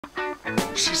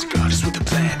She's a goddess with a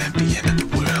plan at the end of the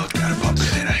world. Got a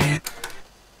puppet in her hand.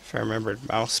 If I remembered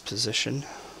mouse position.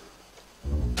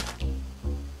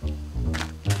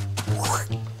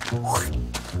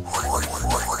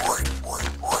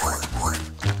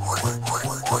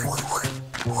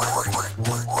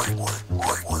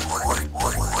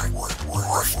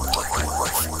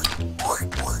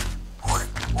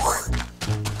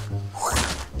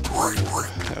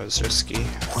 That was risky.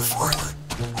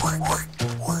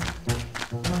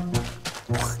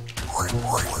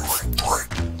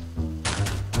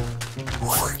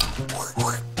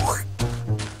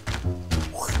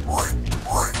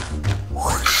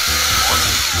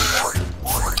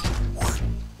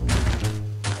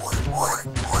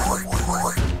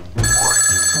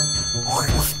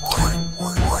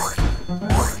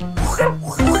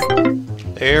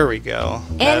 There we go.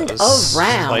 End That was of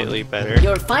round. Slightly better.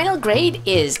 Your final grade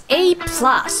is A+.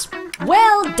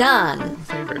 Well done.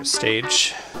 Favorite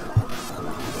stage.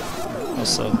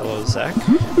 Also, hello, Zach.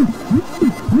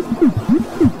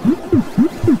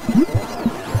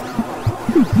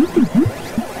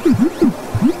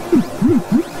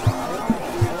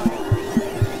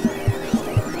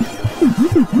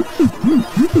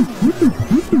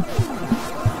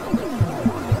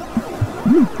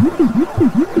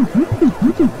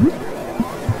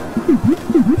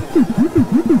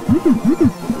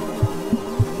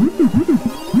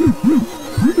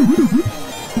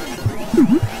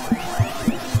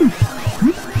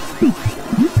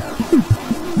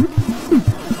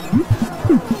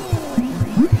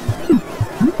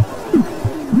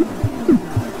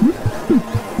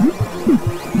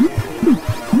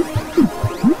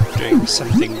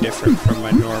 Something different from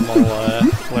my normal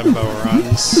Limbo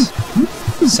runs.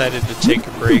 Decided to take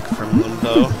a break from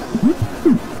Limbo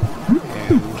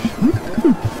and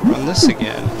run this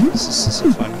again, because this is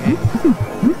a fun game.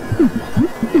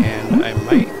 And I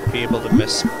might be able to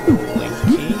miss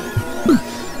Blinky.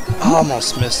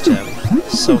 Almost missed him.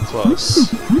 So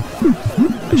close.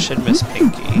 I should miss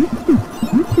Pinky.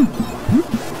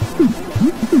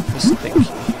 Miss Pinky.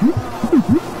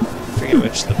 Forget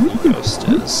which the blue ghost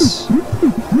is.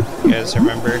 You guys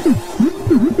remember?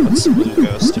 What's the blue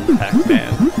ghost in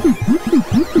Pac-Man?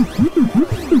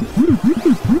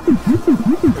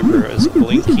 Remember it was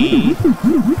Blinky,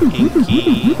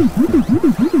 Pinky,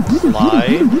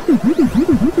 Clyde.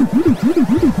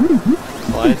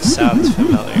 Clyde sounds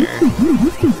familiar.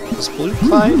 Was Blue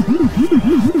Clyde?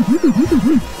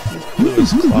 Blue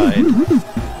is Clyde.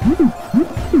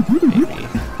 Maybe.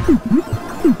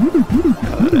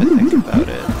 Now that I think about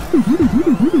it.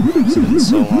 It's been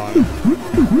so long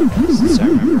since I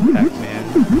remember Pac-Man.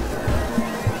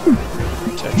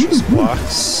 Tetris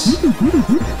blocks.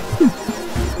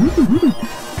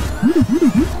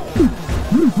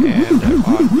 And I'm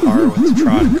on par with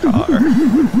Tron Car.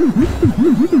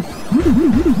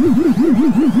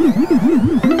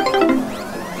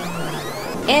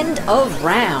 End of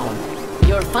round.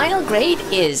 Your final grade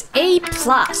is A+.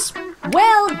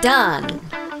 Well done.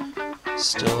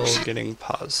 Still getting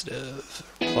positive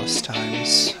plus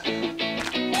times.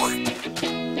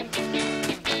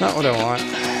 Not what I want,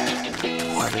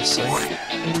 obviously.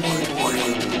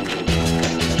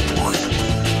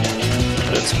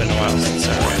 But it's been a while since I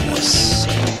ran this, so.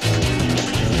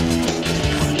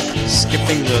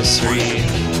 Skipping those 3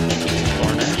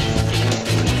 corner.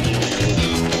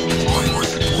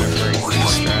 Remembering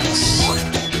these strats.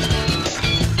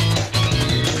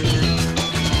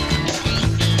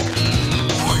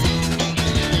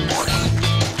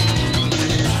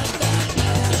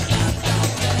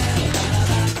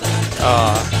 I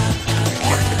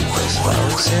can't get those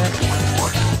flowers yet.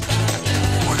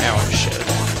 Now I should.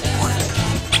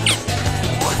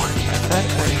 I thought I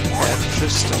had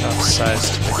just enough size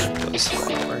to pick up those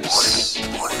flowers.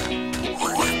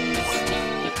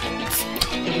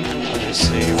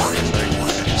 Obviously, we're going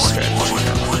to strategy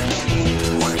now.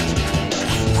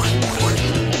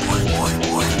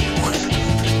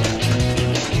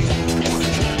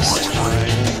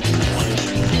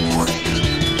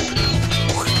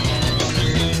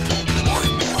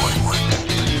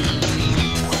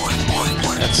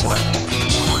 That's what I want.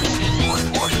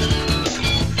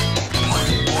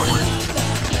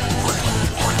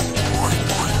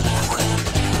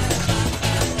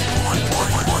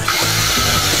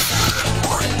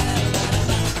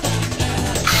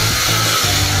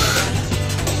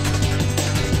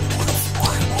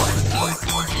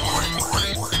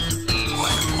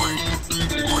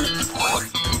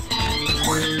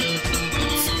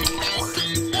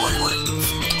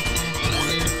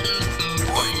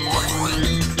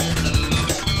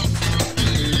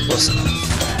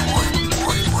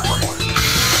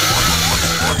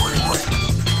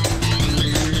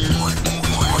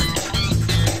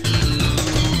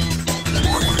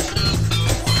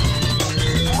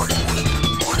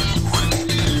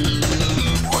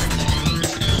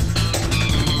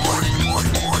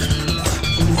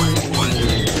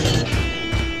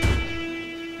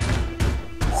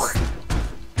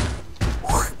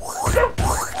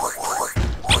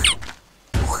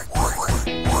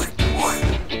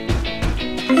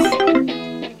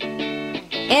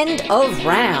 End of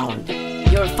round.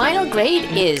 Your final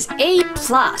grade is A+.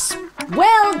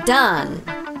 Well done.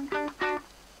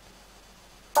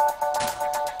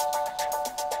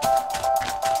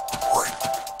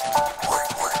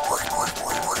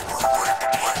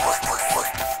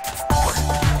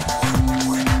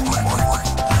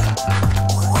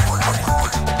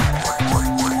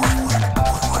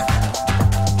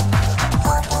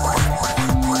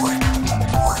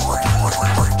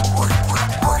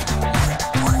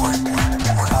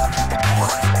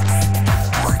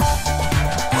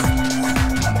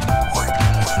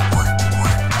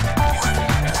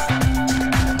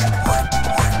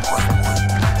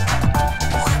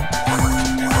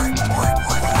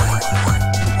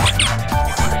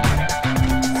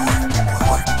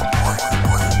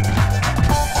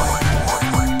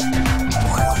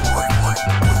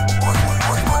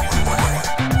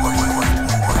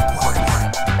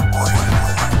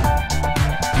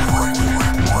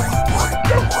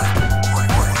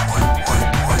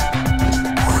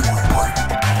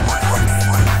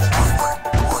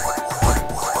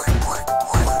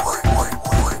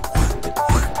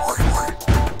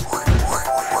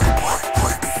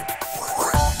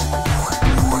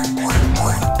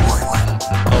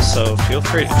 So feel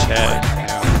free to chat.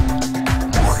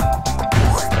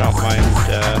 I don't mind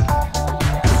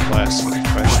asking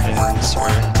questions or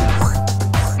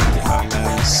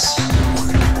comments.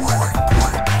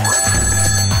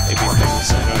 Maybe things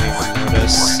I don't even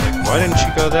notice. Like, why didn't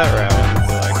you go that route? And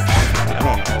be like, I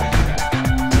don't know.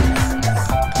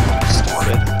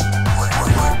 Stupid.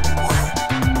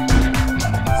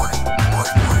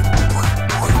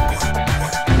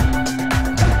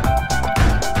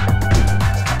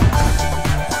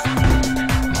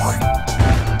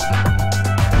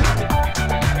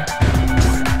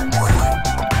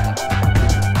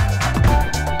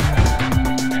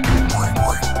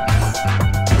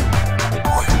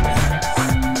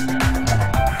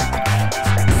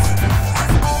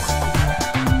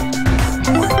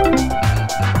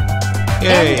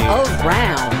 Yay. End of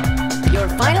round. Your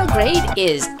final grade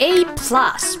is A+.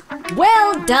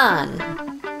 Well done.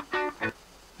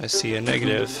 I see a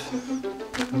negative.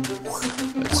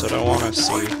 That's what I want to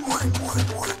see.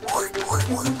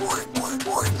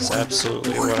 It's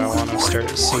absolutely what I want to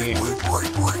start seeing.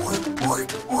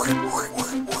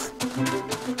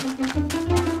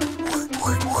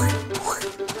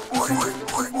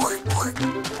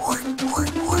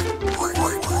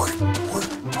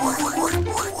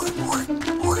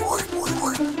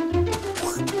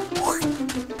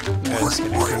 Guys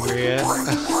getting hungry yet?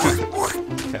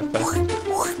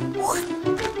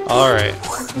 Alright,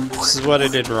 this is what I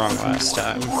did wrong last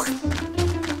time.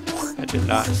 I did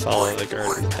not follow the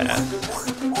garden path.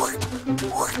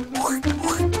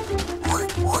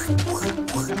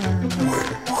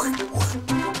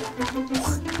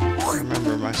 I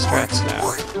remember my strats now.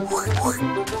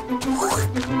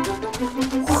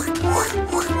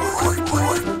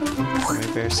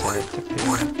 My bear's head to pee.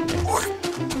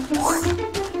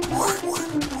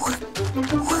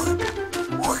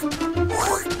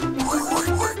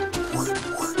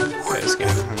 Guys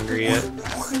getting hungry yet?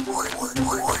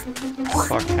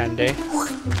 Fuck Handy.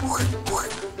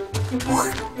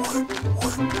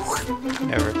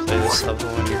 Never play this level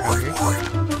when you're hungry.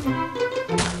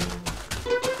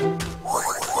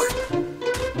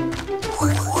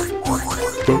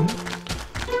 Boom.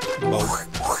 Boom.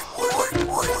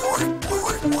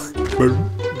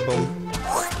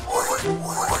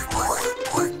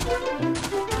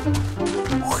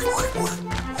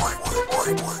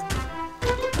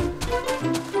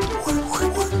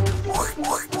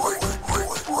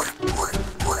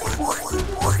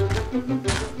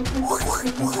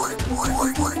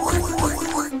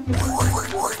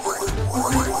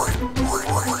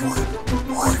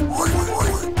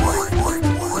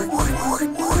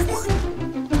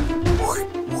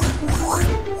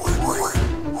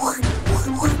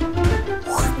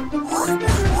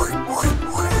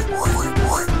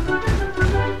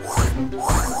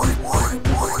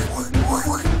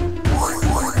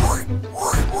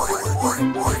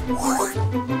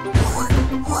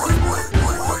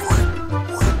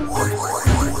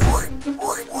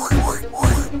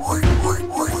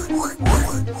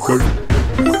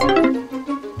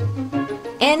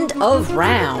 End of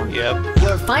round. Yep.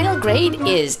 Your final grade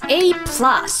is A+.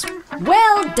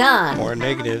 Well done. More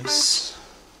negatives.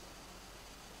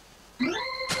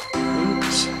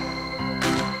 Oops.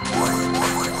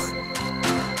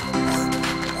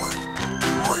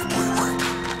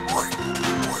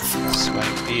 This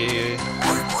might be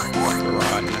the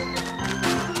run.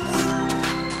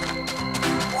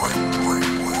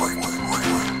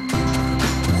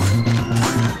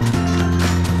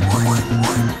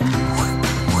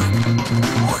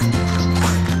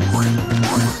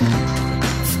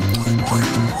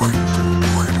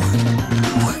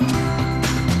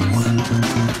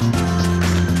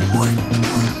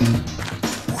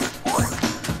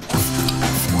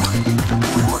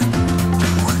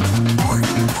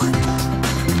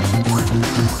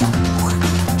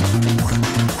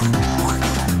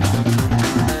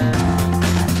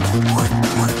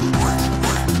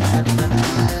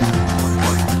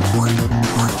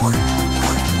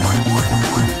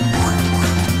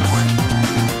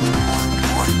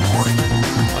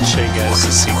 lots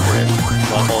of secret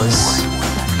levels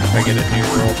if I get a new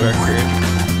world record.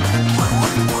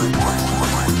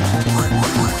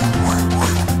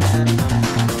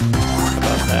 How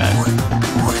about that?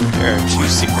 There are 2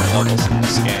 secret levels in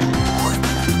this game.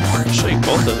 I'll show you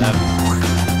both of them.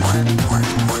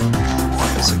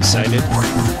 I was excited.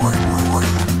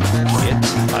 Get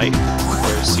hype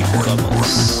for secret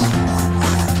levels.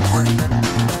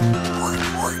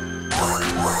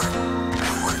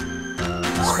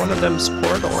 One of them's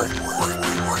Portal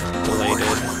related.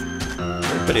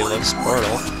 Everybody loves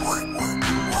Portal.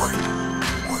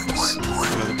 It's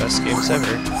one of the best games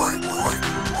ever.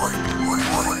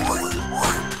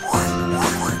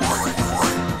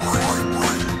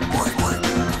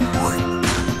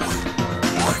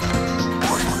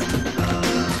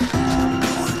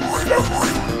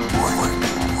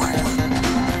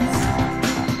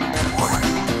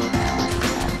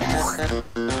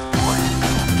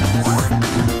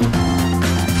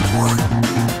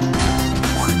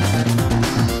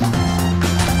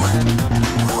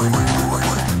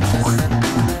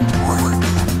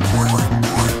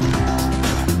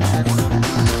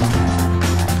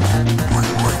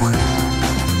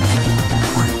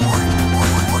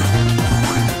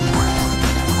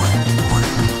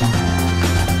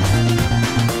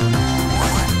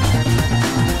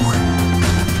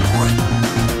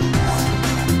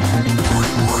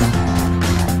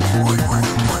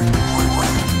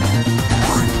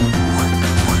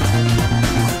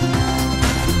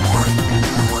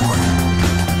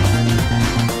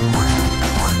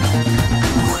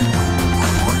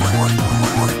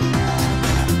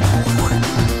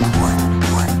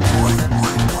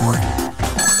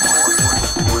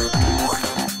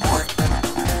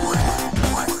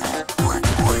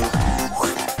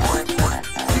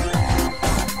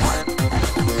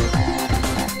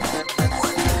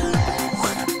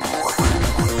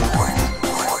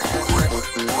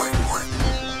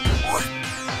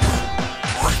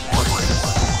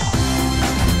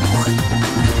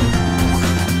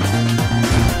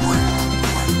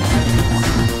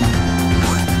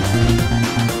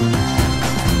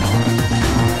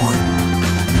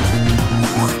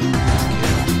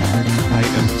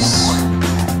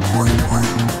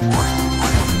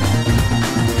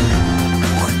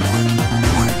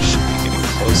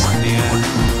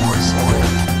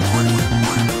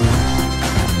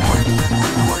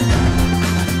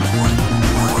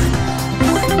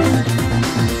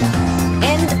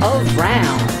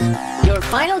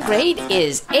 Final grade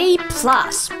is A+.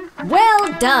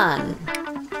 Well done.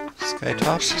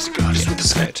 Skytop? She's got us with the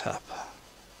Skytop.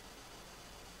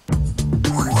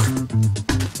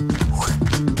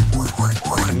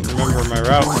 I couldn't remember my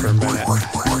route for a minute.